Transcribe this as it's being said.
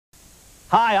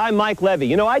Hi, I'm Mike Levey.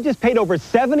 You know, I just paid over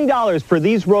 $70 for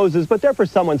these roses, but they're for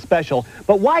someone special.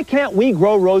 But why can't we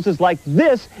grow roses like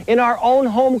this in our own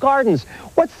home gardens?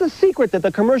 What's the secret that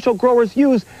the commercial growers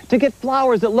use to get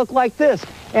flowers that look like this?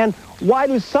 And why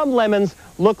do some lemons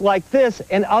look like this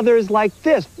and others like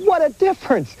this? What a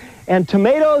difference! And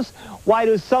tomatoes, why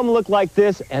do some look like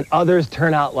this and others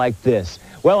turn out like this?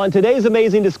 Well, on today's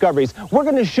Amazing Discoveries, we're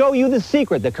going to show you the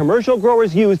secret that commercial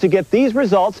growers use to get these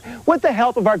results with the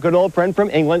help of our good old friend from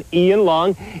England, Ian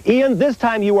Long. Ian, this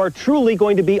time you are truly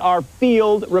going to be our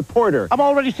field reporter. I'm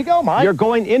all ready to go, Mike. You're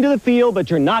going into the field,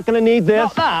 but you're not going to need this.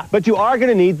 Not that. But you are going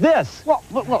to need this.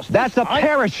 What's That's this, a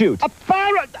parachute. A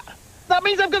parachute? That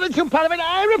means I've got to jump out of an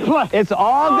aeroplane. It's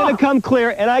all going to come clear,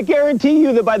 and I guarantee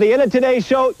you that by the end of today's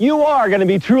show, you are going to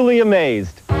be truly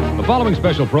amazed. The following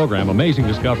special program, Amazing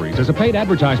Discoveries, is a paid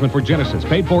advertisement for Genesis,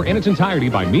 paid for in its entirety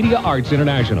by Media Arts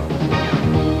International.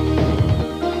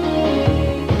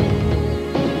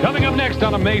 Coming up next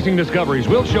on Amazing Discoveries,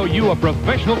 we'll show you a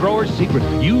professional grower's secret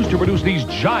used to produce these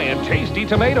giant, tasty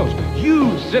tomatoes,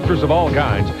 huge citrus of all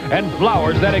kinds, and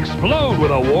flowers that explode with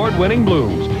award-winning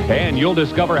blooms. And you'll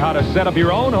discover how to set up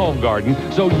your own home garden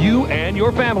so you and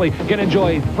your family can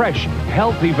enjoy fresh,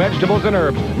 healthy vegetables and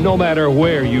herbs no matter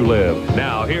where you live.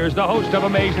 Now, here's the host of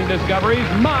Amazing Discoveries,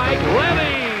 Mike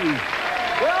Levey.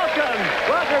 Welcome,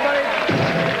 everybody.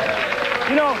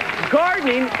 You know,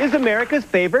 gardening is America's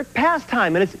favorite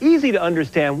pastime, and it's easy to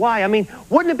understand why. I mean,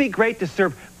 wouldn't it be great to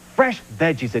serve fresh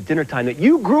veggies at dinner time that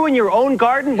you grew in your own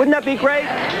garden? Wouldn't that be great?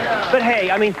 But hey,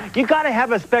 I mean, you got to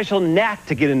have a special knack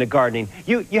to get into gardening.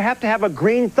 You have to have a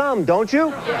green thumb, don't you?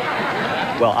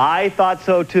 Well, I thought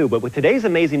so too, but with today's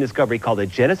amazing discovery called the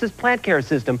Genesis Plant Care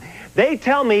System, they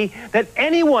tell me that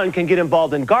anyone can get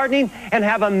involved in gardening and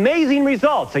have amazing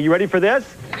results. Are you ready for this?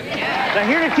 Yeah. Now,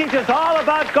 here to teach us all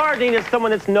about gardening is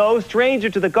someone that's no stranger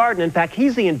to the garden. In fact,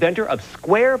 he's the inventor of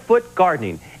square foot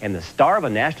gardening and the star of a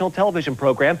national television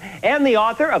program and the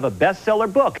author of a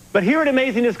bestseller book. But here at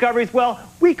Amazing Discoveries, well,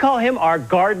 we call him our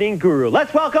gardening guru.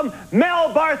 Let's welcome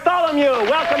Mel Bartholomew.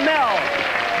 Welcome, Mel.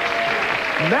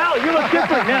 Mel, you look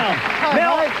different now.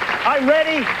 Mel, I'm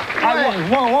ready.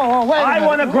 Whoa, wait a minute. I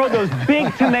want to grow those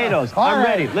big tomatoes. I'm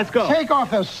ready. Let's go. Take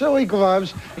off those silly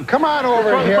gloves and come on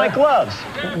over here. My gloves.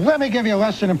 Let me give you a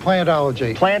lesson in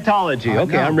plantology. Plantology.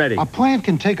 Okay, now, I'm ready. A plant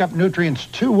can take up nutrients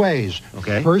two ways.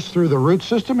 Okay. First through the root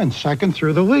system and second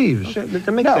through the leaves. Okay,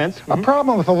 that makes sense. A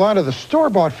problem with a lot of the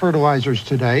store-bought fertilizers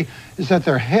today is that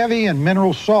they're heavy in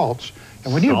mineral salts.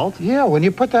 And when Salt? when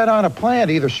you put that on a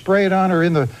plant, either spray it on or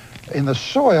in the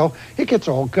soil, it gets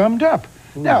all gummed up.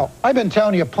 Now, I've been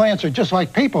telling you plants are just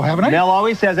like people, haven't I? Mel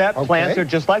always says that. Okay. Plants are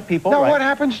just like people. Now, right? what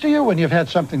happens to you when you've had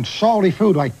something salty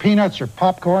food like peanuts or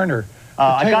popcorn or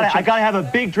I gotta have a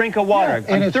big drink of water.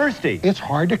 Yeah, I'm thirsty. It's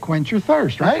hard to quench your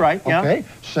thirst, right? That's right, yeah. Okay,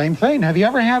 same thing. Have you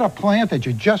ever had a plant that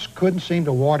you just couldn't seem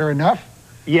to water enough?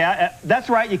 Yeah, that's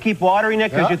right. You keep watering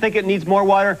it because you think it needs more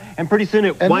water, and pretty soon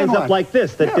it winds up like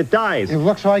this, it dies. It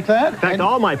looks like that? In fact,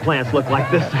 all my plants look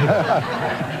like this.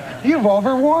 You've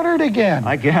overwatered again.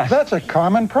 I guess. That's a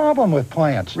common problem with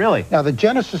plants. Really? Now, the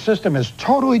Genesis system is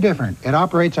totally different. It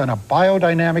operates on a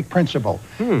biodynamic principle,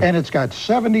 and it's got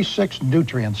 76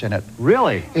 nutrients in it.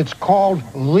 Really? It's called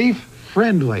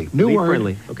leaf-friendly. New word.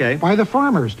 Leaf-friendly, okay. By the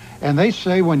farmers. And they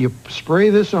say when you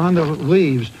spray this on the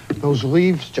leaves, those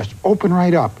leaves just open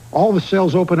right up. All the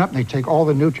cells open up and they take all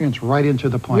the nutrients right into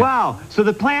the plant. Wow. So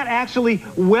the plant actually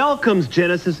welcomes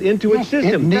Genesis into its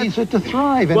system. It needs it to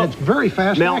thrive, and it's very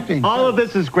fast-acting. Mel, all of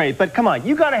this is great, but come on,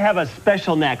 you got to have a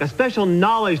special knack, a special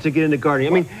knowledge to get into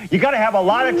gardening. I mean, you got to have a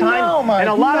lot of time and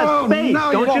a lot of space,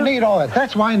 No, you don't need all that.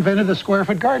 That's why I invented the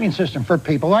square-foot gardening system for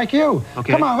people like you.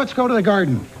 Okay. Come on, let's go to the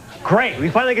garden. Great. We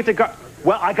finally get to garden.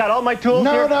 Well, I got all my tools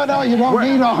here. No, you don't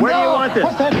need all. Where do you want this?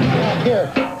 Put that down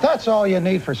here. That's all you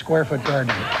need for square-foot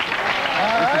gardening. This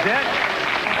is it?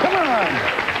 Come on.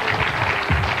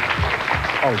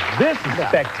 Oh, this is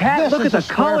spectacular. Look at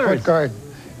the colors. Square-foot garden.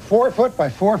 4 foot by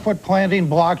 4 foot planting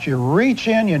blocks. You reach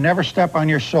in, you never step on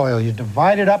your soil. You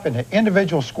divide it up into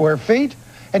individual square feet,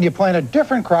 and you plant a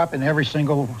different crop in every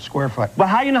single square foot. Well,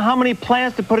 how do you know how many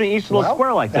plants to put in each little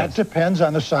square like that? That depends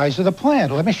on the size of the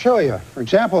plant. Let me show you. For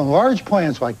example, in large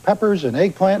plants like peppers and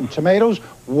eggplant and tomatoes,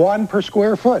 1 per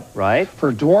square foot. Right.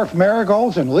 For dwarf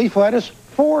marigolds and leaf lettuce,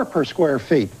 4 per square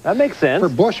feet. That makes sense. For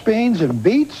bush beans and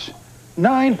beets,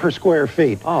 9 per square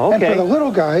feet. Oh, okay. And for the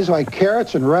little guys like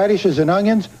carrots and radishes and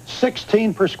onions,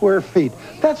 16 per square feet.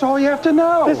 That's all you have to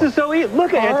know. This is so easy.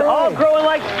 Look at it. It's all growing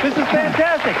like this. Is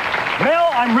fantastic. Mel,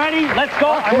 I'm ready. Let's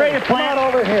go. Okay, I'm ready to plant. Come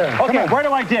on over here. Okay, where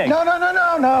do I dig?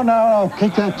 No.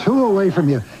 Take that tool away from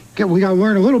you. Okay, we got to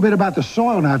learn a little bit about the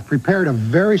soil now. I've prepared a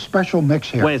very special mix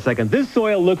here. Wait a second. This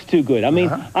soil looks too good. I mean,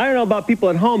 I don't know about people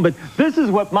at home, but this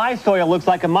is what my soil looks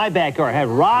like in my backyard. I had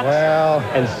rocks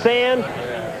and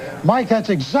sand. Mike, that's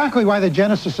exactly why the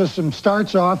Genesis system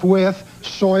starts off with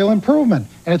soil improvement.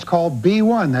 And it's called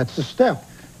B1. That's the step.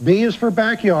 B is for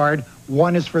backyard.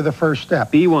 1 is for the first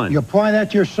step. B1. You apply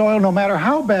that to your soil no matter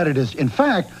how bad it is. In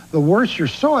fact, the worse your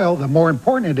soil, the more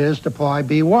important it is to apply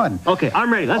B1. Okay, I'm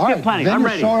ready. Let's get planting. I'm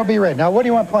ready. Then your soil will be ready. Now, what do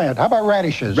you want planted? How about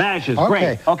radishes? Radishes, okay.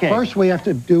 great. Okay. First, we have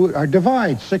to do our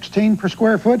divide. 16 per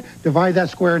square foot. Divide that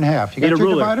square in half. You got your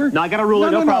divider? No, I got a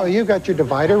ruler. No problem. You got your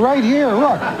divider right here.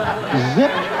 Look.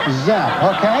 Zip, zap.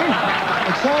 Okay?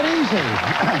 It's that easy.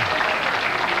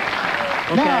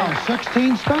 Okay. Now,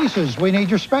 16 spaces. We need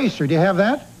your spacer. Do you have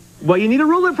that? Well, you need a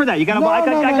ruler for that. You got to. I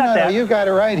got that. You got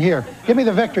it right here. Give me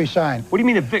the victory sign. What do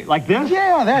you mean, like this?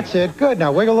 Yeah, that's it. Good.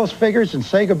 Now wiggle those figures and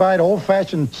say goodbye to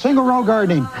old-fashioned single-row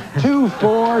gardening. 2,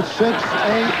 4, 6, 8, 10,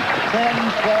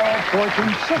 12,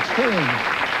 14, 16.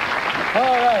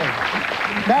 All right.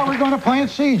 Now we're going to plant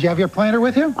seeds. You have your planter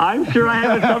with you? I'm sure I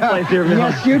have it someplace here, Mel.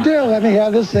 Yes, you do. Let me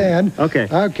have this hand. Okay.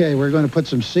 Okay, we're going to put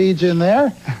some seeds in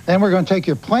there. Then we're going to take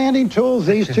your planting tools,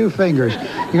 these 2 fingers.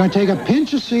 You're going to take a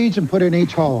pinch of seeds and put it in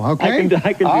each hole, okay? I can do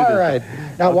this. All right.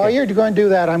 Now, while you're going to do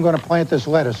that, I'm going to plant this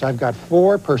lettuce. I've got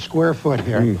 4 per square foot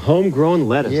here. Homegrown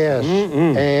lettuce. Yes.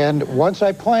 And once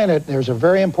I plant it, there's a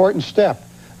very important step.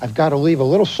 I've got to leave a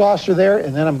little saucer there,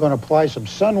 and then I'm going to apply some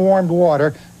sun-warmed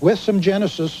water with some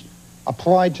Genesis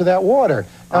applied to that water.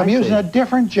 Now, I'm using a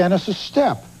different Genesis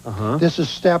step. This is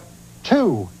step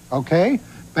 2, okay?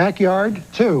 Backyard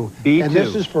 2. B2. And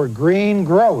this is for green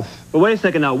growth. But wait a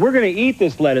second now. We're going to eat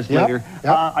this lettuce later.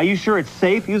 Are you sure it's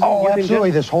safe using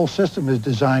absolutely. This whole system is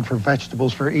designed for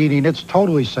vegetables for eating. It's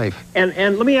totally safe.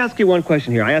 And let me ask you one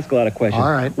question here. I ask a lot of questions. All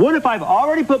right. What if I've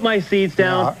already put my seeds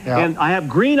down and I have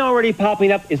green already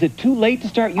popping up? Is it too late to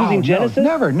start using Genesis? No,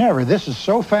 never, never. This is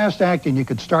so fast acting you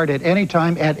could start at any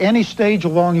time, at any stage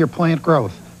along your plant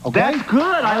growth. Okay? That's good.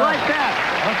 I like that.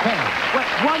 Okay. Wait,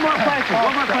 one more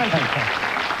question.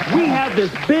 We have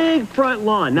this big front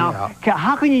lawn. Now,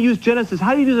 how can you use Genesis?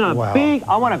 How do you use it on a big,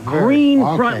 I want a green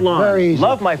front lawn. Very easy.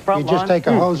 Love my front lawn. You just take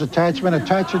a hose attachment,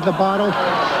 attach it to the bottle, throw it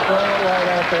right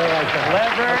out there like that.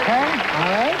 Lever. Okay?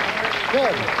 All right.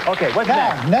 Good. Okay, what's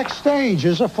next? Next stage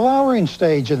is a flowering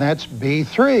stage, and that's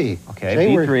B3. Okay,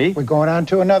 See, B3. We're going on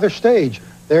to another stage.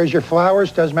 There's your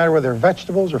flowers. Doesn't matter whether they're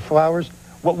vegetables or flowers.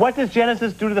 What does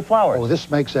Genesis do to the flowers? Oh,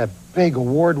 this makes that big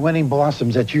award-winning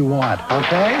blossoms that you want,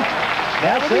 okay?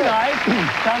 That would be nice.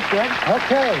 Sounds good.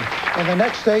 Okay. And the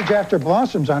next stage after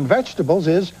blossoms on vegetables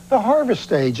is the harvest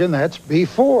stage, and that's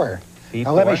B4.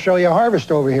 Now let me show you a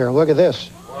harvest over here. Look at this.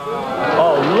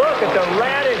 Oh, look at the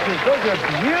radishes. Those are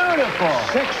beautiful.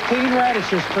 16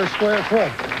 radishes per square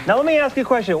foot. Now let me ask you a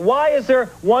question. Why is there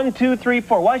 1, 2, 3,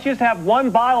 4? Why don't you just have one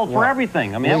bottle for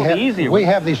everything? I mean, that would be easier. We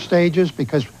have these stages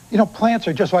because, you know, plants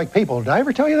are just like people. Did I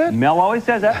ever tell you that? Mel always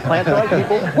says that. Plants are like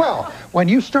people. Well, when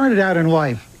you started out in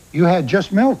life, you had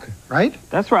just milk, right?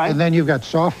 That's right. And then you've got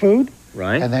soft food.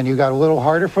 Right. And then you got a little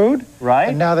harder food. Right.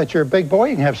 And now that you're a big boy,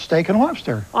 you can have steak and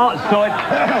lobster. Oh, so it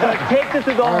takes us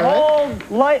through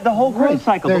the whole growth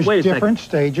cycle. There's but wait a different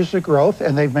stages of growth,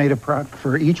 and they've made a product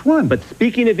for each one. But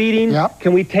speaking of eating,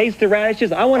 can we taste the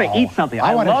radishes? I want to eat something.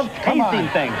 I love tasting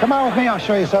things. Come on with me. I'll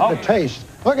show you something to taste.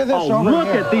 Look at this over here. Look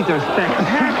at these. Are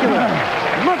spectacular.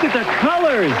 Look at the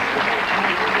colors.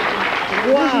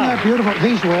 Wow. Isn't that beautiful?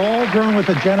 These were all grown with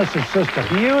the Genesis system.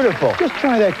 Beautiful. Just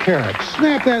try that carrot.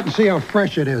 Snap that and see how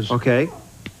fresh it is. Okay.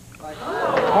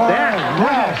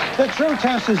 Now, the true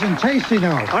test is in tasting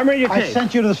those. I'm ready to taste. I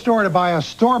sent you to the store to buy a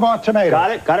store-bought tomato. Got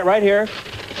it. Got it right here.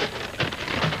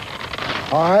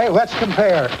 All right, let's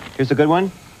compare. Here's a good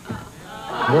one.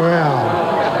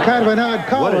 Well, kind of an odd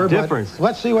color. What a difference. But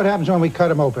let's see what happens when we cut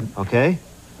them open. Okay.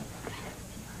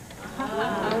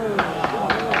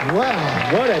 Wow.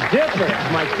 What a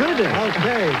difference. My goodness.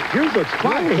 Okay. Yours looks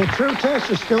fine. The true test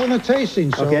is still in the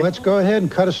tasting, so let's go ahead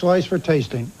and cut a slice for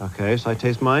tasting. Okay, so I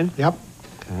taste mine? Yep.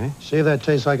 Okay. See if that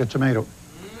tastes like a tomato.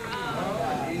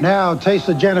 Now, taste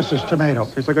the Genesis tomato.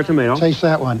 Tastes like a tomato. Taste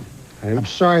that one. Okay. I'm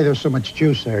sorry there's so much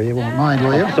juice there. You won't mind,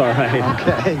 will you? It's all right.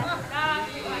 Okay.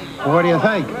 What do you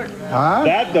think? Huh?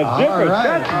 That's a difference.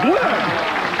 Right. That's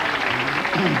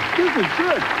good. This is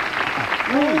good.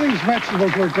 All these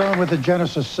vegetables were grown with the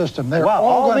Genesis system. They're Wow,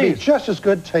 all going to be just as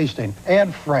good tasting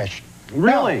and fresh.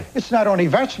 Really? Now, it's not only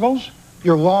vegetables.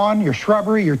 Your lawn, your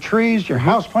shrubbery, your trees, your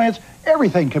houseplants,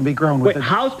 everything can be grown with it. Wait,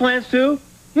 houseplants too?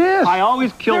 Yes. I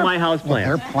always kill my houseplants. Well,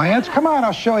 they're plants. Come on,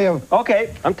 I'll show you.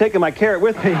 Okay, I'm taking my carrot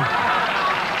with me.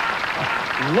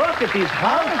 Look at these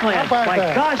houseplants. about My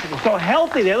that? gosh, they're so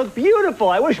healthy. They look beautiful.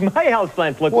 I wish my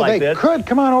houseplants looked Well, like they this. could.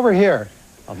 Come on over here.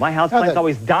 Oh, my houseplants the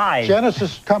always die.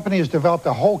 Genesis Company has developed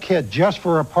a whole kit just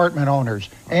for apartment owners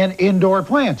and indoor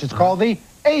plants. It's called the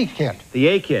A kit. The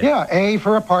A kit. Yeah, A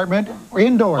for apartment or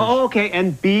indoors. Oh, okay.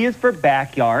 And B is for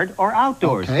backyard or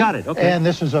outdoors. Okay. Got it. Okay. And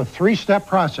this is a 3-step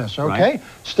process, okay? Right.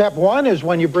 Step 1 is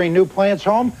when you bring new plants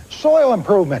home, soil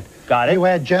improvement. Got it. You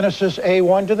add Genesis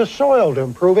A1 to the soil to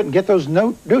improve it and get those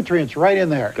nutrients right in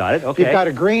there. Got it. If Okay. you've got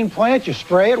a green plant, you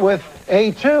spray it with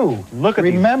A2. Look at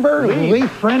these Remember, leaves.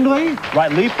 leaf friendly.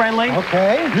 Right, leaf friendly.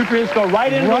 Okay. Nutrients go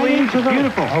right into the Right leaves. into the-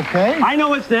 Beautiful. Okay. I know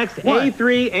what's next. What?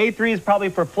 A3. A3 is probably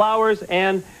for flowers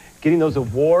and getting those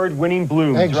award-winning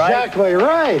blooms, right? Exactly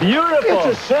right. Beautiful. It's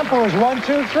as simple as 1,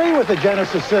 2, 3 with the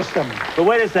Genesis system. But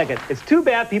wait a second. It's too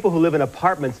bad people who live in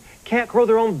apartments can't grow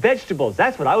their own vegetables.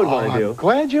 That's what I would want to do. I'm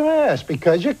glad you asked,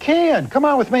 because you can. Come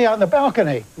on with me out in the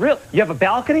balcony. Real? You have a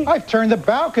balcony? I've turned the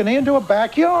balcony into a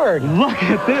backyard. Look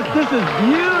at this. This is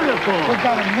beautiful. We've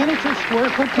got a miniature square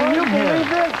foot Can you garden here. believe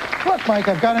this? Look, Mike,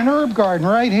 I've got an herb garden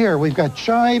right here. We've got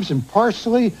chives and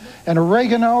parsley and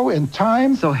oregano and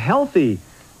thyme. So healthy.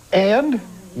 And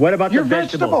What about your the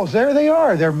vegetables? There they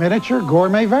are. They're miniature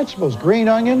gourmet vegetables. Green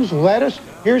onions, lettuce.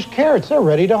 Here's carrots. They're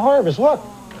ready to harvest. Look.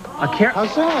 A carrot.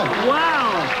 How's that?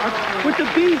 Wow. With the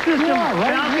bee system, Yeah,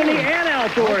 right balcony here. and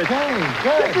outdoors. Okay,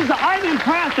 good. I'm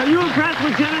impressed. Are you impressed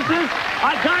with Genesis?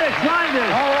 I gotta try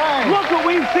this. All right. Look what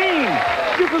we've seen.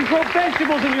 You can grow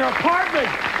vegetables in your apartment.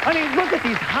 I mean, look at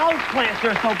these houseplants.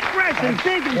 They're so fresh and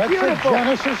big and That's beautiful. a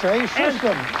Genesis A And,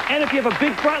 system. and if you have a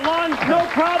big front lawn, no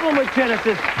problem with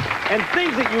Genesis. And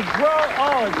things that you grow,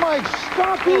 oh, it's Mike,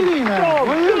 stop eating that. so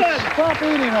Will you good. stop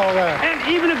eating all that? And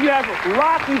even if you have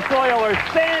rocky soil or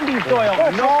sandy soil,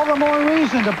 That's all the more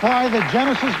reason to apply the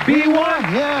Genesis B1.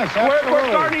 Yes, Where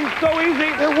absolutely. gardening's so easy.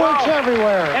 It works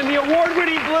everywhere. And the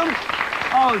award-winning blooms,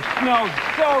 oh, it smells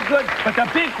so good. But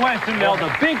the big question, Mel, the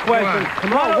big question.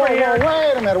 Come on over here.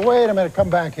 Wait a minute. Come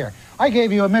back here. I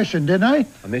gave you a mission, didn't I?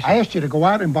 A mission? I asked you to go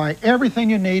out and buy everything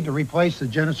you need to replace the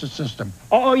Genesis system.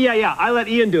 Oh, yeah. I let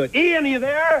Ian do it. Ian, are you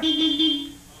there?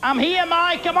 I'm here,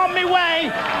 Mike. I'm on my way.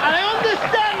 And I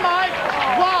understand, Mike,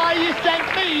 why you sent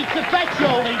me to fetch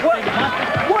all these What- things.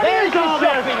 Huh? what There's is your all this?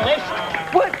 shopping list.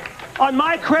 What? On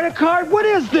my credit card? What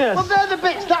is this? Well, they're the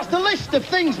bits. That's the list of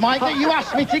things, Mike, that you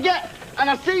asked me to get. And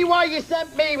I see why you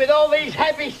sent me with all these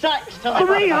heavy sacks to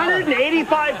lift.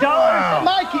 $385?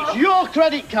 Mike, it's your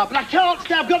credit card, but I can't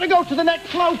stay. I've got to go to the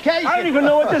next location. I don't even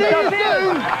know what this See you stuff is.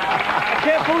 soon. I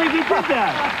can't believe you did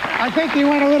that. I think you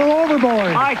went a little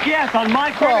overboard. Yes, on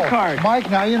my credit card. Mike,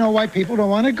 now you know why people don't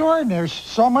want to garden. There's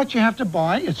so much you have to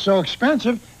buy. It's so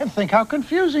expensive. And think how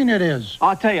confusing it is.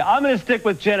 I'll tell you, I'm going to stick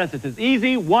with Genesis. It's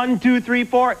easy. 1, 2, 3,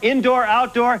 4. Indoor,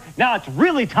 outdoor. Now it's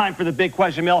really time for the big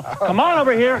question, Mel. Come on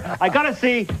over here. I got to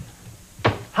see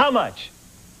how much.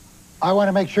 I want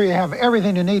to make sure you have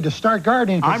everything you need to start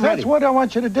gardening, because I'm ready. that's what I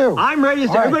want you to do. I'm ready to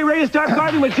start. All right. Everybody ready to start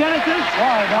gardening with Genesis? All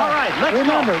right, let's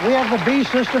remember, go. we have the B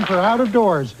system for out of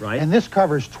doors. Right. And this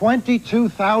covers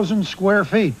 22,000 square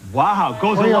feet. Wow,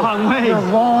 goes a For long way. Your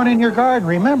lawn and your garden.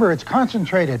 Remember, it's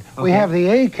concentrated. We Okay. have the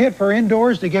A kit for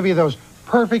indoors to give you those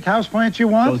perfect houseplants you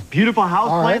want. Those beautiful house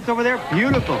All plants right. over there,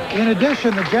 beautiful. In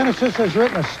addition, the Genesis has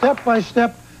written a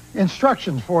step-by-step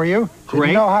instructions for you, so Great.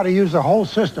 you know how to use the whole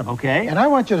system. Okay. And I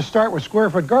want you to start with square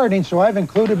foot gardening, so I've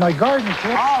included my garden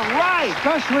kit, All right.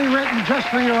 specially written just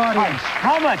for your audience.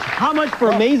 How much? How much for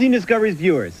Amazing Discoveries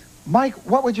viewers? Mike,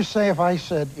 what would you say if I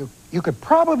said you could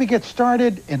probably get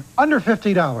started in under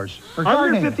 $50 for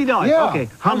Under gardening? $50? Yeah. Okay,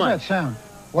 how How's much? that sound?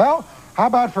 Well, how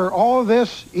about for all of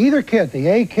this, either kit, the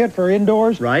A kit for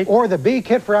indoors, Right. or the B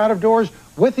kit for out of doors,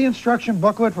 with the instruction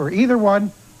booklet for either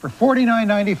one, for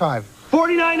 $49.95.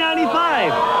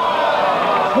 $49.95.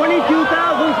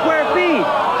 22,000 square feet.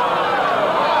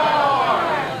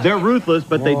 They're ruthless,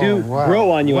 but they do Wow.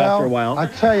 grow on you Well, after a while. I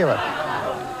tell you what.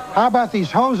 How about these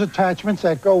hose attachments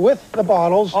that go with the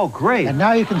bottles? Oh, great. And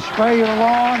now you can spray your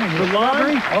lawn and your The lawn?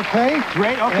 shrubbery. Okay.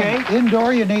 Great, okay. And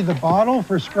indoor, you need the bottle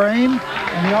for spraying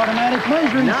and the automatic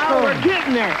measuring Now spoon. we're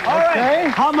getting there. All right. Okay.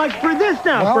 How much for this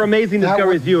now Well, for Amazing that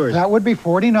Discoveries would- viewers? That would be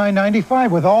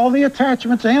 $49.95 with all the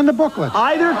attachments and the booklets.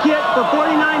 Either kit for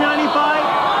 $49.95.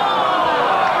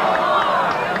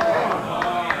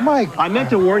 Mike. I meant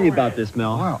to warn you about this,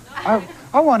 Mel. Wow.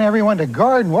 I want everyone to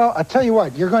garden. Well, I tell you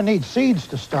what, you're going to need seeds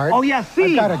to start. Oh, yeah,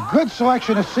 seeds. I've got a good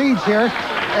selection of seeds here,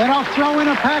 and I'll throw in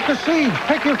a pack of seeds.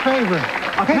 Pick your favorite.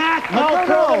 A pack? No,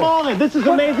 throw them all in. This is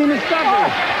Amazing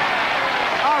Discoveries.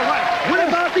 All right. What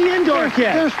about the indoor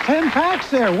kit? There's 10 packs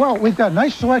there. Well, we've got a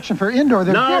nice selection for indoor.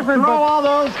 They're No, different, throw but... all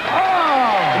those.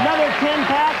 Oh! Another 10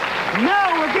 packs.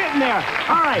 Now we're getting there.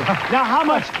 All right. Now, how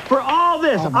much for all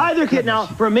this? Either kit now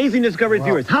for Amazing Discoveries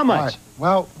viewers. How much?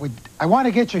 Well, I want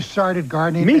to get you started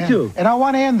gardening. Me too. And I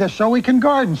want to end this so we can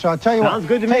garden. So I'll tell you Sounds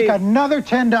good to me. Take another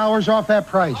 $10 off that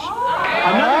price.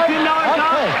 Another $10 off?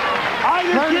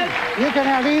 Either kit? You can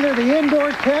have either the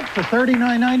indoor kit for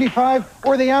 $39.95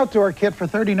 or the outdoor kit for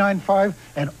 $39.95,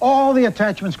 and all the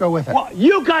attachments go with it. Well,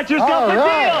 you got yourself a deal.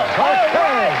 Okay. All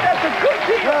right. That's a good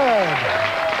deal. Good.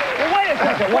 Well, wait a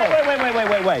second.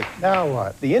 Wait. Now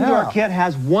what? The indoor kit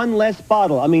has one less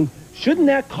bottle. I mean, shouldn't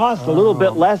that cost a little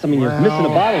bit less? I mean, you're missing a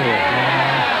bottle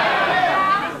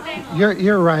here.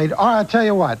 You're right. I'll tell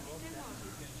you what.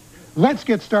 Let's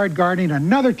get started gardening.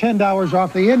 Another $10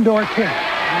 off the indoor kit. All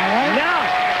right? Now,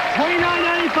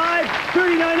 $29.95,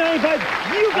 $39.95.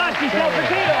 You got yourself a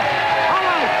deal. All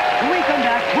right. When we come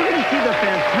back, we're going to see the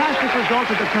fantastic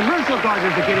results that the commercial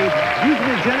gardeners are getting using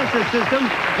the Genesis system.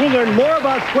 We'll learn more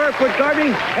about square foot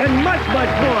gardening and much,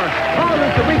 much more. All of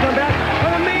this when we come back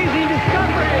on Amazing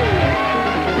Discovery.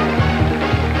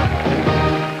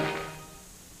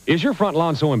 Is your front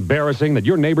lawn so embarrassing that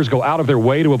your neighbors go out of their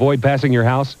way to avoid passing your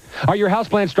house? Are your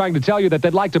houseplants trying to tell you that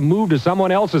they'd like to move to someone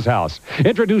else's house?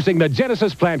 Introducing the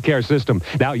Genesis Plant Care System.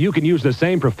 Now you can use the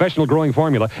same professional growing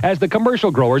formula as the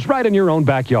commercial growers right in your own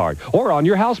backyard or on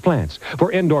your houseplants.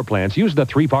 For indoor plants, use the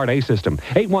 3-part A system.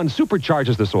 A1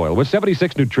 supercharges the soil with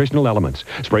 76 nutritional elements.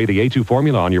 Spray the A2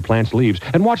 formula on your plant's leaves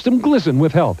and watch them glisten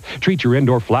with health. Treat your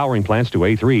indoor flowering plants to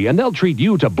A3 and they'll treat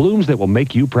you to blooms that will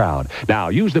make you proud. Now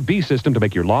use the B system to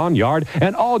make your lawn, yard,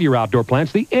 and all your outdoor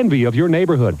plants the envy of your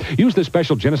neighborhood. Use the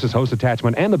special Genesis hose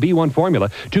attachment and the B1 formula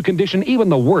to condition even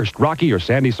the worst rocky or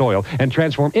sandy soil and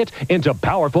transform it into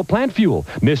powerful plant fuel.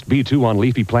 Mist B2 on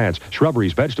leafy plants,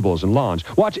 shrubberies, vegetables, and lawns.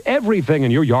 Watch everything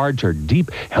in your yard turn deep,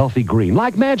 healthy green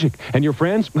like magic. And your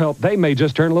friends, well, they may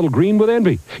just turn a little green with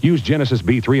envy. Use Genesis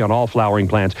B3 on all flowering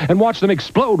plants and watch them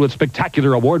explode with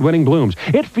spectacular award-winning blooms.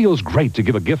 It feels great to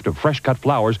give a gift of fresh-cut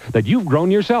flowers that you've grown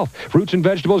yourself. Fruits and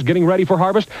vegetables getting ready for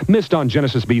harvest? Mist on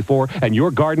Genesis B4, and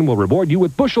your garden will reward you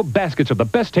with bushel baskets of the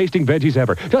best-tasting veggies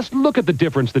ever. Just look at the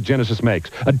difference that Genesis makes.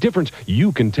 A difference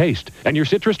you can taste. And your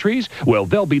citrus trees? Well,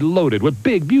 they'll be loaded with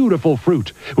big, beautiful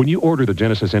fruit. When you order the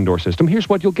Genesis indoor system, here's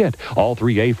what you'll get. All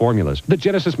 3A formulas, the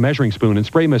Genesis measuring spoon and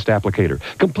spray mist applicator,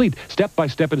 complete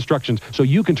step-by-step instructions so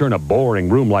you can turn a boring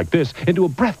room like this into a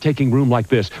breathtaking room like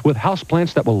this with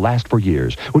houseplants that will last for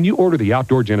years. When you order the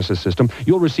outdoor Genesis system,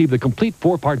 you'll receive the complete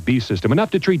 4-part B system, enough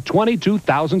to treat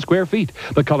 22,000 square feet.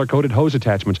 The color-coded hose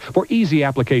attachments for easy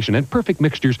application and perfect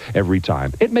mixtures every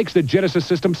time. It makes the Genesis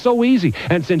system so easy.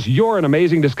 And since you're an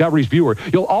Amazing Discoveries viewer,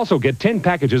 you'll also get 10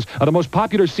 packages of the most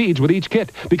popular seeds with each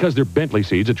kit. Because they're Bentley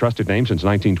seeds, a trusted name since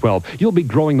 1912, you'll be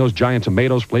growing those giant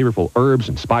tomatoes, flavorful herbs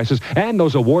and spices, and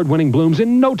those award-winning blooms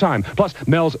in no time. Plus,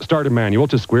 Mel's Starter Manual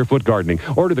to Square Foot Gardening.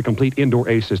 Order the complete Indoor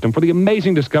A system for the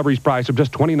Amazing Discoveries price of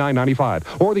just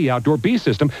 $29.95, or the Outdoor B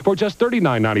system for just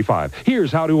 $39.95.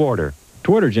 Here's how to order.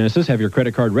 To order Genesis, have your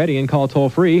credit card ready and call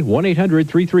toll-free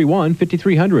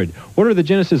 1-800-331-5300. Order the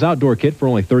Genesis Outdoor Kit for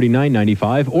only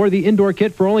 $39.95 or the Indoor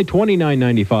Kit for only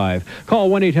 $29.95. Call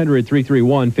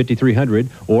 1-800-331-5300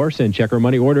 or send check or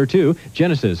money order to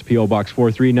Genesis, P.O. Box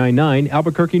 4399,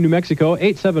 Albuquerque, New Mexico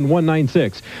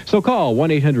 87196. So call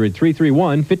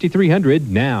 1-800-331-5300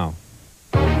 now.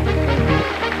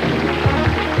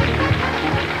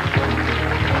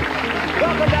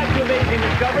 Welcome back to Amazing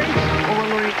Discoveries, where we're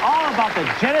learning all about the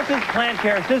Genesis Plant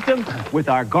Care System with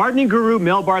our gardening guru,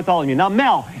 Mel Bartholomew. Now,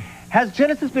 Mel, has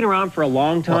Genesis been around for a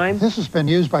long time? Well, this has been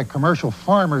used by commercial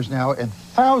farmers now in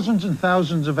thousands and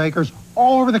thousands of acres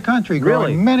all over the country,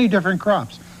 growing many different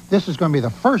crops. This is going to be the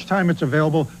first time it's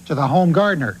available to the home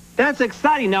gardener. That's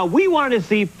exciting. Now, we wanted to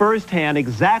see firsthand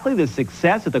exactly the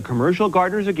success that the commercial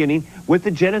gardeners are getting with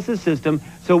the Genesis system,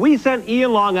 so we sent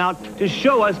Ian Long out to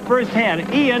show us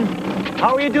firsthand. Ian,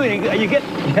 how are you doing? Are you getting...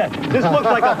 This looks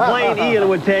like a plane Ian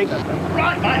would take.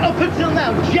 Right, Mike, up until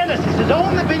now, Genesis has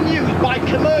only been used by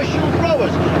commercial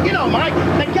growers. You know, Mike,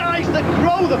 the guys that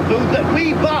grow the food that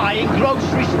we buy in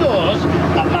grocery stores.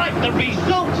 But, Mike, the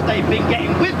results they've been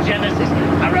getting with Genesis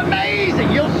are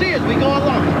amazing. You'll see as we go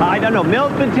along. I don't know.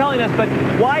 Mel's been telling us, but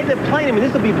why the plane? I mean,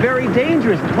 this will be very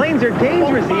dangerous. Planes are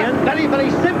dangerous, Well, Ian. Very, very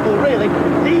simple, really.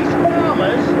 These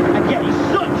farmers are getting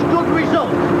such good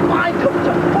results, like up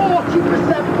to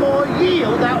 40% more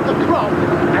yield out the crop,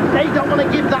 and they don't want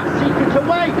to give that secret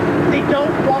away. They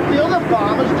don't want the other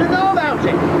farmers to know about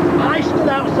it. I stood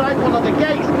outside one of the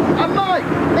gates, and Mike,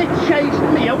 they chased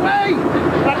me away.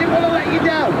 I didn't want to let you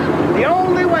down. The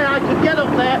only way I could get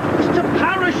up there was to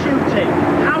parachute it.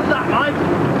 How's that, Mike?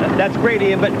 That's great,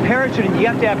 Ian, but parachuting, you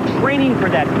have to have training for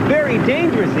that. Very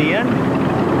dangerous, Ian.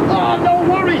 Oh, no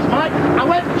worries, Mike. I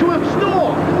went to a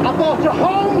store. I bought a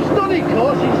home study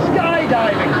course in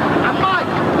skydiving. And Mike,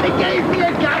 they gave me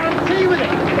a guarantee with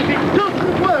it. If it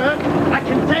doesn't work, I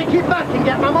can take it back and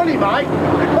get my money, Mike.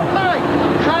 But Mike,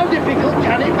 how difficult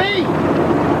can it be?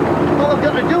 All I've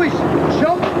got to do is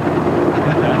jump.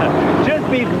 Just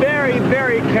be very,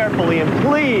 very careful, Ian,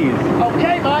 please.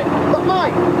 Okay, Mike. But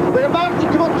Mike, we're about to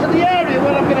come up to the area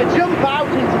where I'm going to jump out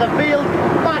into the field.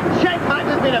 Mike, check back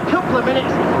with me in a couple of minutes.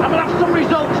 I'm going to have some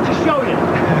results to show you.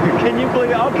 Can you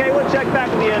believe it? Okay, we'll check back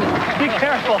at the end. Be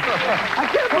careful. I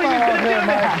can't believe you're going to do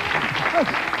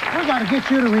that. We got to get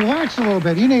you to relax a little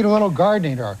bit. You need a little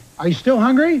gardening. Are you still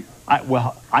hungry?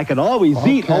 Well, I can always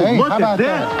eat. Oh, Okay, look how at about this.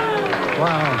 that?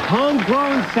 Wow.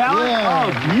 Homegrown salad? Yeah.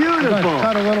 Oh, beautiful. You gonna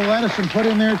cut a little lettuce and put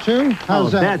in there, too?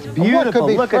 How's that? That's beautiful. What could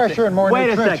be Look fresher at and more Wait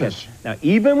nutritious? a second. Now,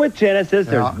 even with Genesis,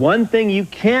 there's one thing you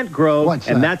can't grow, What's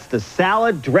and that? that's the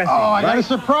salad dressing, Oh, I got a right?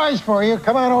 surprise for you.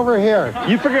 Come on over here.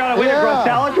 You figured out a way to grow Yeah.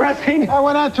 salad dressing? I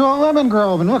went out to a lemon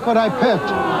grove, and look what I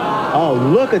picked. Oh,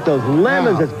 look at those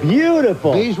lemons. Wow. That's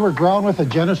beautiful. These were grown with a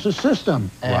Genesis system.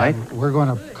 And Right. we're going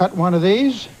to cut one of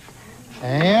these,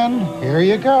 and here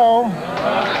you go.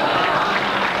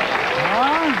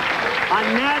 A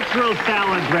natural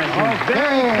salad dressing. Okay.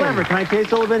 Very clever. Can I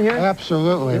taste a little bit here?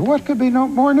 Absolutely. What could be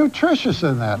more nutritious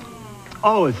than that?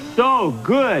 Oh, it's so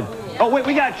good. Oh, wait,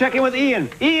 we got to check in with Ian.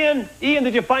 Ian,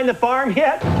 did you find the farm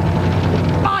yet?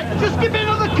 Mike, just give me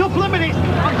another couple of minutes.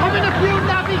 I'm having a few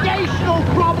navigational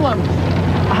problems.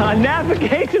 A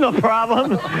navigational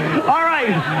problem? All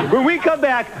right, when we come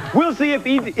back, we'll see if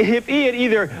Ian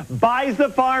either buys the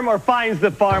farm or finds the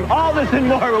farm. All this and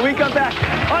more when we come back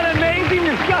on Amazing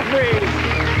Discoveries.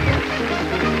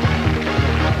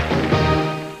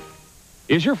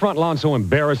 Is your front lawn so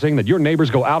embarrassing that your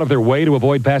neighbors go out of their way to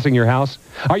avoid passing your house?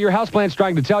 Are your houseplants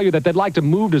trying to tell you that they'd like to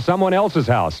move to someone else's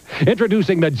house?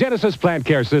 Introducing the Genesis Plant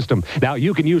Care System. Now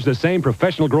you can use the same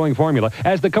professional growing formula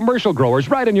as the commercial growers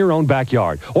right in your own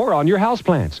backyard or on your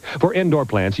houseplants. For indoor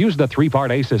plants, use the 3-part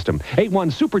A system.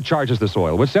 A1 supercharges the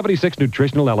soil with 76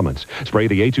 nutritional elements. Spray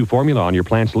the A2 formula on your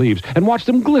plant's leaves and watch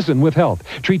them glisten with health.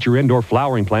 Treat your indoor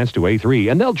flowering plants to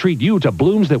A3 and they'll treat you to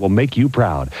blooms that will make you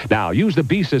proud. Now use the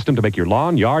B system to make your lawn,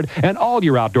 yard, and all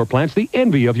your outdoor plants the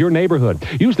envy of your neighborhood.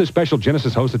 Use the special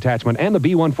Genesis hose attachment and the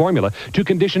B1 formula to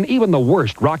condition even the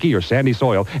worst rocky or sandy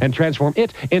soil and transform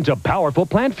it into powerful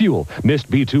plant fuel.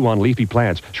 Mist B2 on leafy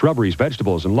plants, shrubberies,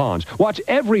 vegetables, and lawns. Watch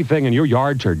everything in your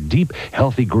yard turn deep,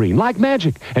 healthy green like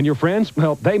magic. And your friends,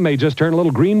 well, they may just turn a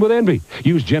little green with envy.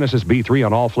 Use Genesis B3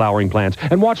 on all flowering plants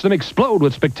and watch them explode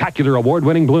with spectacular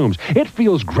award-winning blooms. It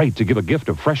feels great to give a gift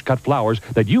of fresh-cut flowers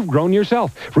that you've grown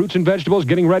yourself. Fruits and vegetables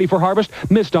getting ready for harvest?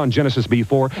 Mist on Genesis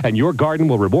B4, and your garden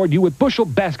will reward you with bushel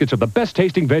baskets of the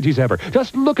best-tasting veggies ever.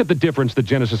 Just look at the difference that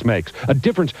Genesis makes. A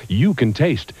difference you can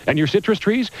taste. And your citrus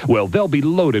trees? Well, they'll be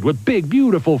loaded with big,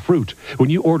 beautiful fruit. When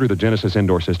you order the Genesis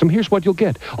indoor system, here's what you'll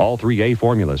get. All 3 A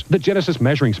formulas, the Genesis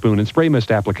measuring spoon and spray mist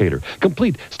applicator.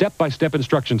 Complete step-by-step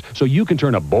instructions so you can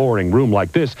turn a boring room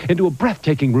like this into a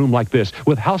breathtaking room like this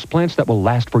with houseplants that will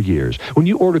last for years. When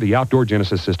you order the outdoor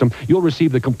Genesis system, you'll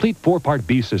receive the complete 4-part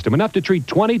B system, enough to treat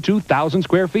 22,000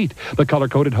 square feet. The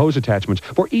color-coded hose attachments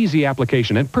for easy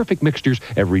application and perfect mixtures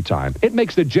every time. It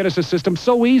makes the Genesis system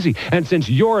so easy. And since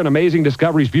you're an Amazing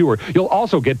Discoveries viewer, you'll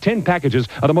also get 10 packages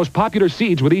of the most popular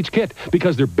seeds with each kit.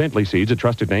 Because they're Bentley seeds, a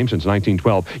trusted name since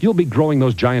 1912, you'll be growing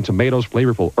those giant tomatoes,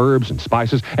 flavorful herbs and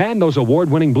spices, and those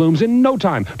award-winning blooms in no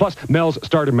time. Plus, Mel's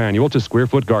Starter Manual to Square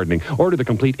Foot Gardening. Order the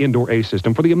complete indoor A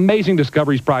system for the Amazing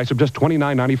Discoveries price of just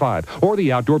 $29.95, or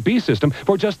the outdoor B system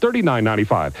for just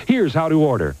 $39.95. Here's how to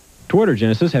order. To order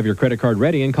Genesis, have your credit card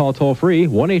ready and call toll-free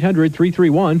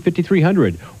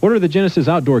 1-800-331-5300. Order the Genesis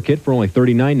outdoor kit for only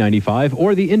 $39.95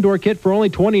 or the indoor kit for only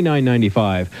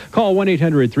 $29.95. Call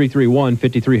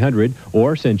 1-800-331-5300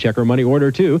 or send check or money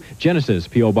order to Genesis,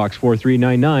 P.O. Box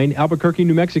 4399, Albuquerque,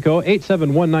 New Mexico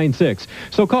 87196.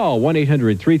 So call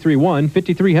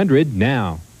 1-800-331-5300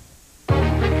 now.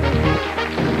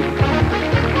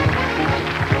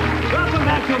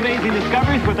 Amazing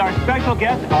Discoveries with our special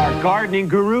guest, our gardening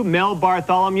guru, Mel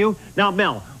Bartholomew. Now,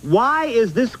 Mel, why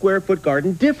is this square foot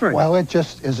garden different? Well, it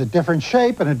just is a different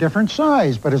shape and a different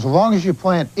size. But as long as you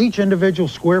plant each individual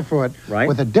square foot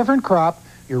with a different crop,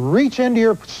 you reach into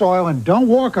your soil and don't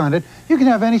walk on it, you can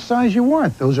have any size you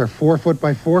want. Those are 4 foot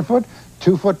by 4 foot,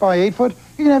 2 foot by 8 foot.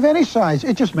 You can have any size.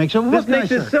 It just makes it look nicer.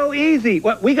 This makes it so easy.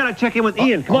 Well, we got to check in with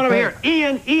Ian. Come on over here.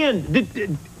 Ian,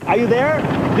 are you there?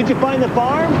 Did you find the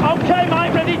farm? Okay,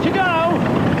 Mike, ready to go.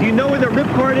 Do you know where the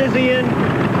ripcord is, Ian?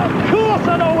 Of course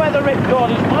I know where the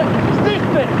ripcord is, Mike. It's this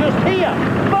bit, just here.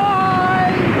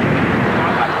 Bye!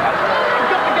 I've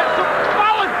got to get some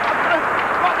balance.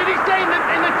 What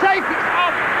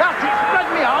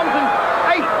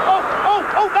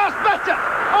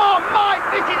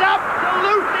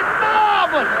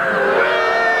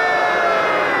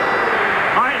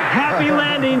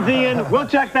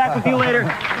check back with you later.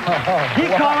 He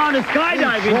caught on to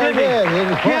skydiving, didn't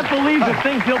he? Can't believe the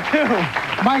thing killed two.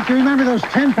 Mike, do you remember those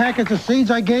 10 packets of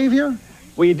seeds I gave you?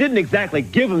 Well, you didn't exactly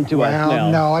give them to us,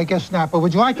 Mel. No, I guess not. But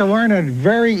would you like to learn a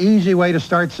very easy way to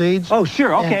start seeds? Oh,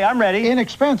 sure. Okay, I'm ready.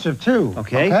 Inexpensive, too.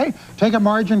 Okay. Take a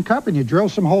margin cup and you drill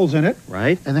some holes in it.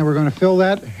 Right. And then we're going to fill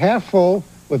that half full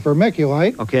with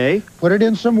vermiculite. Okay. Put it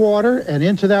in some water, and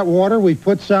into that water we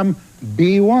put some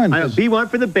B1. I know, B1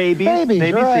 for the babies.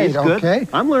 Baby right. seeds, good. Okay.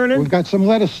 I'm learning. We've got some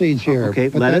lettuce seeds here. Okay,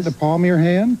 put lettuce. that in the palm of your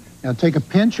hand. Now take a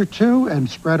pinch or two and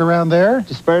spread around there.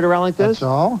 Just spread it around like this? That's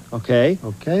all. Okay.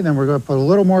 Okay, then we're going to put a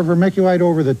little more vermiculite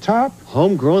over the top.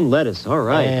 Homegrown lettuce, all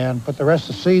right. And put the rest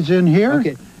of the seeds in here.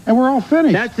 Okay. And we're all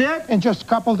finished. That's it? In just a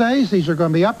couple days, these are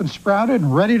going to be up and sprouted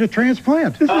and ready to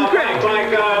transplant. This is great.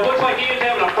 Mike, looks like Ian's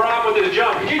having a problem with his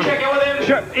jump. Could you check in with him?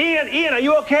 Sure. Ian, are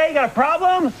you okay? Got a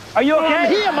problem? Are you okay? Well, I'm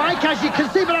here, Mike, as you can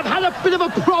see, but I've had a bit of a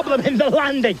problem in the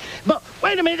landing. But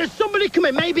wait a minute, there's somebody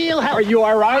coming. Maybe he'll help. Are you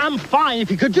all right? I'm fine.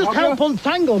 If you could just help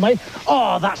untangle me.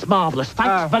 Oh, that's marvellous.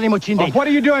 Thanks very much indeed. What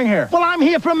are you doing here? Well, I'm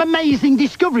here from Amazing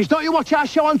Discoveries. Don't you watch our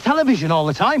show on television all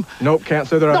the time? Nope, can't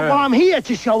say that I No, have. well, I'm here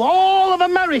to show all of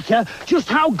America just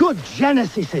how good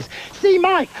Genesis is. See,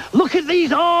 Mike, look at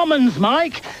these almonds,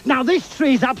 Mike. Now, this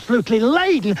tree's absolutely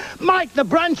laden. Mike, the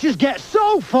branches get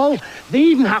so full, they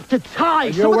even have to tie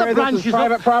You some aware of the this is branches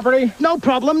private property? No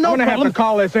problem, no I'm gonna problem. have to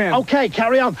call this in. Okay,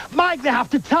 carry on. Mike, they have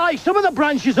to tie some of the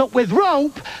branches up with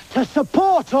rope to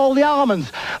support all the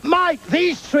almonds. Mike,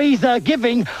 these trees are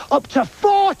giving up to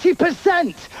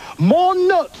 40% more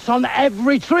nuts on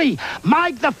every tree.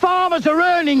 Mike, the farmers are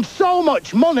earning so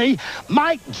much money.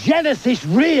 Mike, Genesis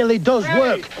really does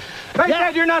work. They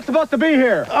said you're not supposed to be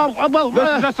here. Oh, well,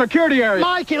 This is a security area.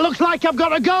 Mike, it looks like I've got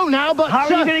to go now, but... How are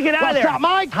you going to get out of there? What's that,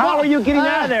 Mike? How are you getting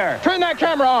out of there? Turn that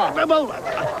camera off. Well,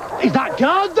 is that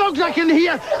guard dogs I can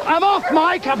hear? I'm off,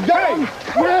 Mike. I'm going.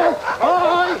 Yeah. All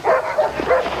right.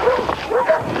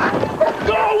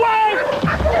 Go away!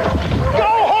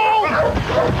 Go home!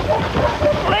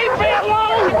 Leave me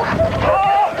alone!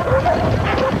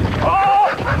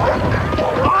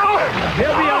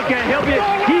 He'll be okay.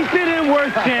 He's been in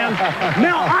worse jams.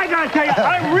 Mel, I got to tell you,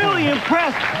 I'm really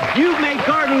impressed. You've made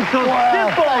gardening so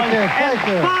simple and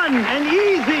fun and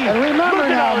easy. And remember Look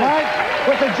at now, all this. Mike,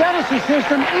 with the Genesis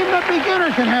system, even a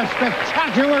beginner can have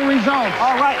spectacular results.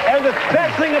 All right, and the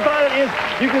best thing about it is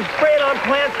you can spray it on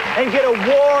plants and get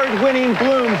award-winning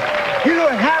blooms. You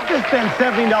don't have to spend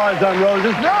 $70 on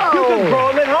roses. No. You can grow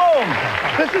them at home.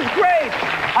 This is great.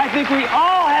 I think we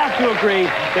all have to agree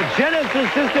the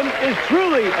Genesis system is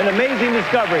truly an amazing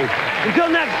discovery. Until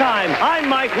next time, I'm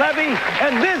Mike Levey,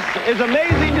 and this is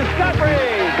Amazing Discovery.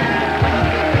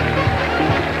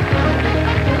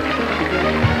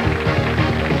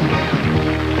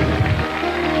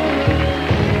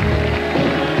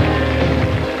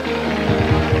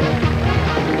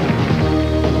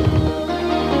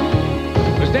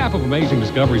 Staff of Amazing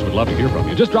Discoveries would love to hear from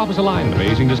you. Just drop us a line.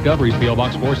 Amazing Discoveries, P.O.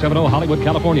 Box 470, Hollywood,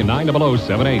 California,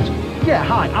 90078. Yeah,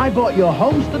 hi. I bought your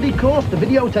home study course, the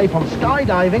videotape on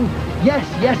skydiving.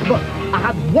 Yes, but I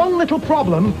had one little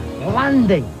problem,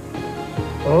 landing.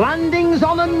 Landing's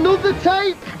on another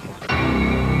tape.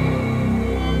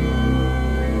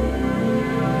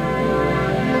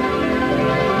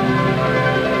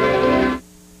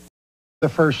 The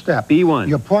first step. B1.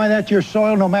 You apply that to your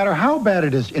soil no matter how bad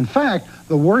it is. In fact,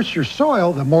 the worse your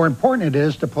soil, the more important it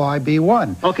is to apply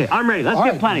B1. Okay, I'm ready. Let's All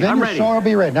get right, planting. then I'm your ready. soil will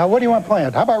be ready. Now, what do you want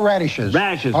planted? How about radishes?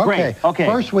 Radishes, okay. great. Okay.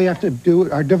 First, we have to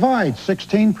do our divide.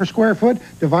 16 per square foot.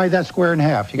 Divide that square in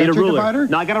half. You got Need a your ruler. divider?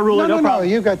 No, I got a ruler, no problem.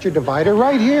 You got your divider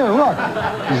right here. Look.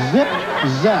 Zip,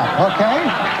 zap. Okay?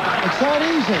 It's that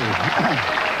easy.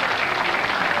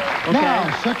 Okay. Now,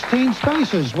 16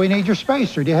 spaces. We need your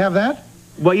spacer. Do you have that?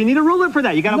 Well, you need a ruler for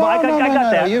that. You got to. I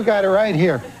got that. You got it right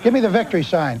here. Give me the victory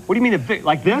sign. What do you mean,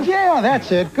 like this? Yeah,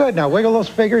 that's it. Good. Now wiggle those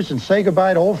figures and say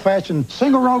goodbye to old-fashioned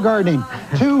single-row gardening.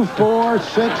 2, 4,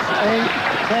 6, 8, 10,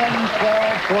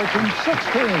 12, 14,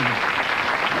 16.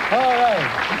 All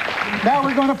right. Now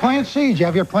we're going to plant seeds. You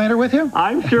have your planter with you?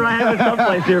 I'm sure I have it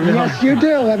someplace here, Mel. Yes, you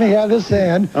do. Let me have this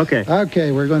hand. Okay.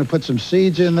 Okay, we're going to put some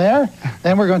seeds in there.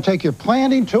 Then we're going to take your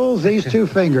planting tools, these two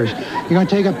fingers. You're going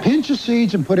to take a pinch of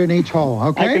seeds and put it in each hole,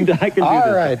 okay? I can do All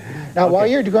this. right. Now, while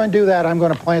you're going to do that, I'm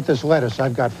going to plant this lettuce.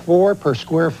 I've got 4 per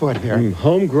square foot here.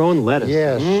 Homegrown lettuce.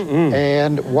 Yes.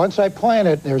 And once I plant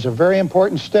it, there's a very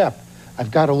important step.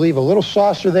 I've got to leave a little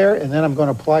saucer there, and then I'm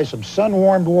going to apply some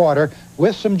sun-warmed water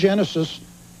with some Genesis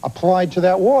applied to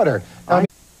that water. Now,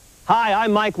 Hi,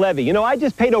 I'm Mike Levey. You know, I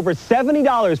just paid over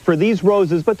 $70 for these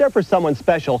roses, but they're for someone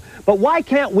special. But why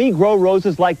can't we grow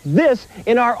roses like this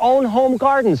in our own home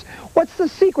gardens? What's the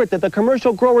secret that the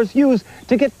commercial growers use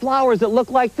to get flowers that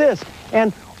look like this?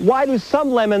 And why do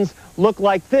some lemons look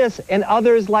like this and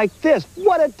others like this?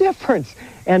 What a difference!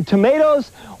 And tomatoes,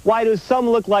 why do some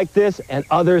look like this and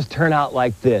others turn out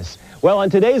like this? Well,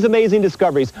 on today's Amazing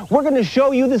Discoveries, we're going to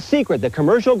show you the secret that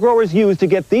commercial growers use to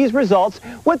get these results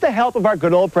with the help of our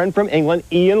good old friend from England,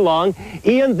 Ian Long.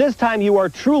 Ian, this time you are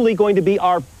truly going to be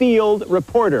our field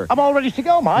reporter. I'm all ready to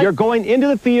go, Mike. You're going into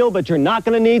the field, but you're not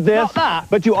going to need this. Not that.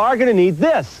 But you are going to need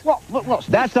this. What's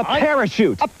That's this, a Mike?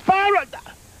 parachute. A parachute?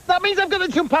 That means I'm going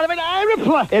to jump out of an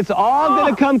aeroplane. It's all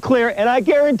going to come clear, and I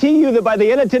guarantee you that by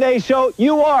the end of today's show,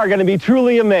 you are going to be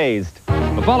truly amazed.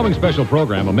 The following special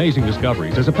program, Amazing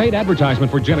Discoveries, is a paid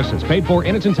advertisement for Genesis, paid for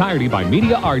in its entirety by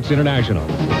Media Arts International.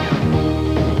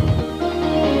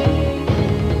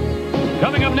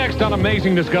 Coming up next on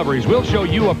Amazing Discoveries, we'll show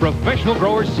you a professional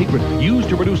grower's secret used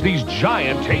to produce these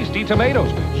giant, tasty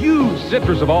tomatoes, huge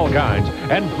citrus of all kinds,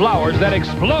 and flowers that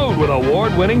explode with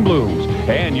award-winning blooms.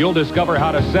 And you'll discover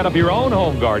how to set up your own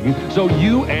home garden so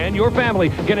you and your family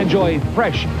can enjoy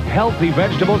fresh, healthy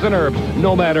vegetables and herbs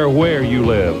no matter where you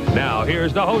live. Now,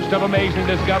 here's the host of Amazing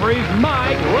Discoveries,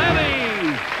 Mike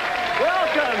Levey.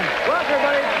 Welcome,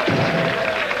 everybody.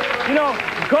 You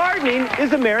know, gardening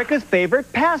is America's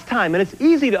favorite pastime, and it's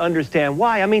easy to understand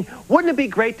why. I mean, wouldn't it be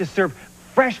great to serve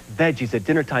fresh veggies at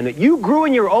dinner time that you grew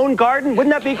in your own garden?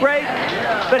 Wouldn't that be great?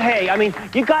 But hey, I mean,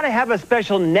 you got to have a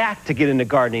special knack to get into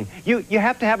gardening. You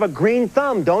have to have a green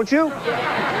thumb, don't you?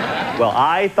 Well,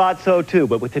 I thought so too,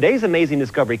 but with today's amazing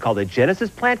discovery called the Genesis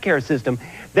Plant Care System,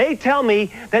 they tell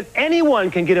me that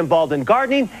anyone can get involved in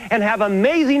gardening and have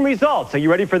amazing results. Are you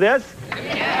ready for this?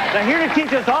 Now, here to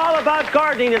teach us all about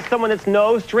gardening is someone that's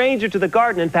no stranger to the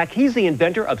garden. In fact, he's the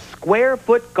inventor of square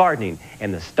foot gardening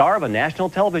and the star of a national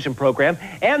television program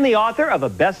and the author of a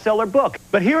bestseller book.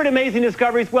 But here at Amazing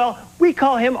Discoveries, well, we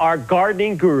call him our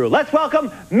gardening guru. Let's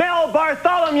welcome Mel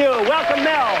Bartholomew. Welcome,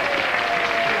 Mel.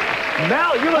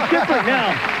 Mel, you look different now.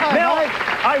 Mel,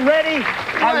 I'm ready.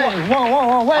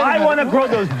 I want to grow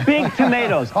those big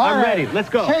tomatoes. I'm ready. Let's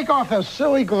go. Take off those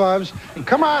silly gloves and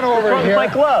come on over here. My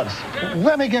gloves.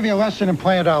 Let me give you a lesson in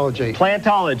plantology.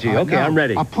 Plantology. Okay, Now, I'm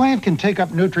ready. A plant can take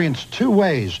up nutrients two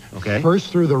ways. Okay.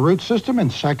 First through the root system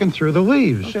and second through the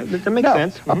leaves. Okay, that makes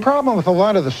sense. A problem with a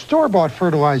lot of the store-bought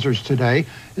fertilizers today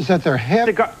is that they're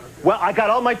heavy. Well, I got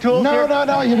all my tools here.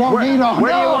 No, you don't need all.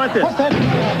 Where do you want this? Put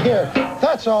that here.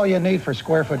 That's all you need for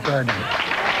square foot gardening.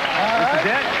 This is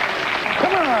it?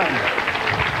 Come on.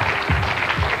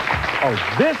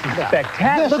 Oh, this is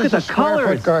spectacular. Look at the square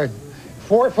colors. foot garden.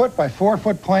 4 foot by 4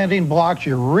 foot planting blocks.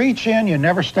 You reach in, you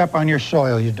never step on your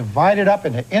soil. You divide it up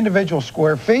into individual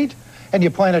square feet, and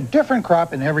you plant a different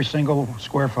crop in every single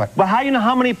square foot. Well, how do you know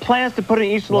how many plants to put in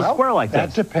each little square like that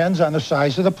this? depends on the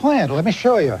size of the plant. Let me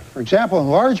show you. For example, in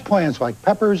large plants like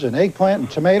peppers and eggplant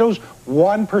and tomatoes,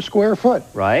 1 per square foot.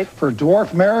 Right. For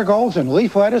dwarf marigolds and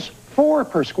leaf lettuce, 4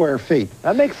 per square feet.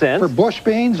 That makes sense. For bush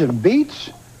beans and beets,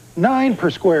 9 per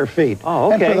square feet.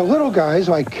 Oh, okay. And for the little guys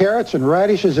like carrots and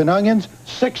radishes and onions,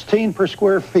 16 per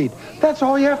square feet. That's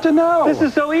all you have to know. This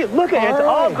is so easy. Look at it. It's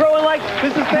all growing like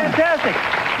this. Is fantastic.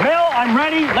 Mel, I'm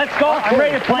ready. Let's go. Okay, I'm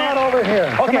ready to plant. Come on over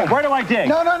here. Okay, where do I dig?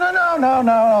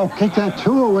 No. Take that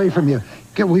tool away from you.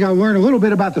 We got to learn a little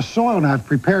bit about the soil now. I've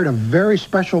prepared a very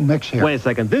special mix here. Wait a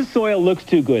second. This soil looks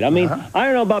too good. I mean, I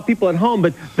don't know about people at home,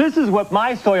 but this is what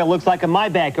my soil looks like in my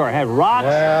backyard. I had rocks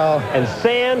and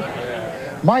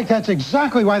sand. Mike, that's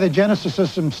exactly why the Genesis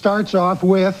system starts off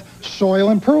with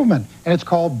soil improvement. And it's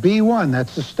called B1.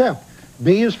 That's the step.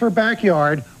 B is for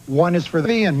backyard. 1 is for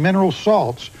the and mineral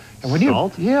salts. And when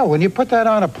Salt? when you put that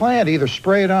on a plant, either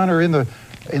spray it on or in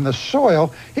the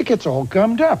soil, it gets all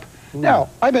gummed up. Now,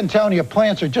 I've been telling you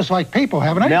plants are just like people,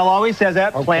 haven't I? Mel always says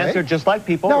that. Okay. Plants are just like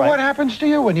people. Now, right? what happens to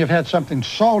you when you've had something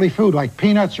salty food like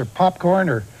peanuts or popcorn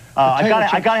or I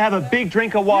gotta have a big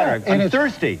drink of water. Yeah, I'm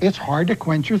thirsty. It's hard to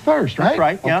quench your thirst, right? That's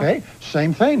right, yeah. Okay,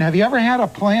 same thing. Have you ever had a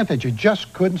plant that you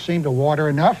just couldn't seem to water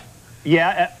enough?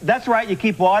 Yeah, that's right. You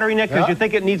keep watering it because you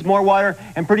think it needs more water,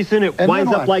 and pretty soon it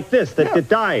winds up like this, it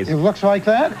dies. It looks like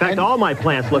that? In fact, all my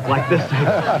plants look like this.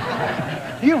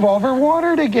 You've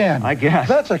overwatered again. I guess.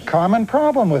 That's a common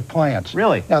problem with plants.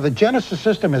 Really? Now, the Genesis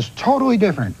system is totally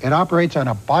different. It operates on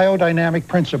a biodynamic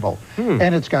principle,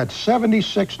 and it's got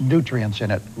 76 nutrients in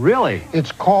it. Really?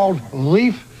 It's called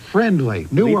leaf-friendly.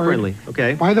 New word. Leaf-friendly,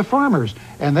 okay. By the farmers.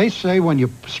 And they say when you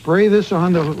spray this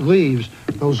on the leaves,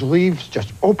 those leaves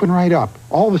just open right up.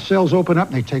 All the cells open up,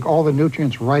 and they take all the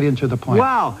nutrients right into the plant.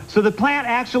 Wow. So the plant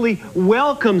actually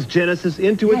welcomes Genesis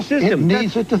into its system. It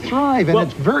needs it to thrive, and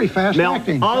it's very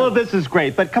fast-acting. Mel, all of this is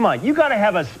great, but come on, you got to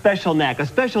have a special knack, a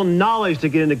special knowledge to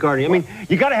get into gardening. I mean,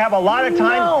 you got to have a lot of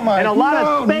time and a lot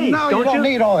of space, don't you? No, you don't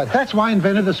need all that. That's why I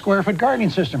invented the square-foot gardening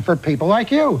system for people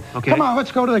like you. Okay. Come on,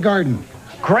 let's go to the garden.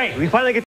 Great. We finally get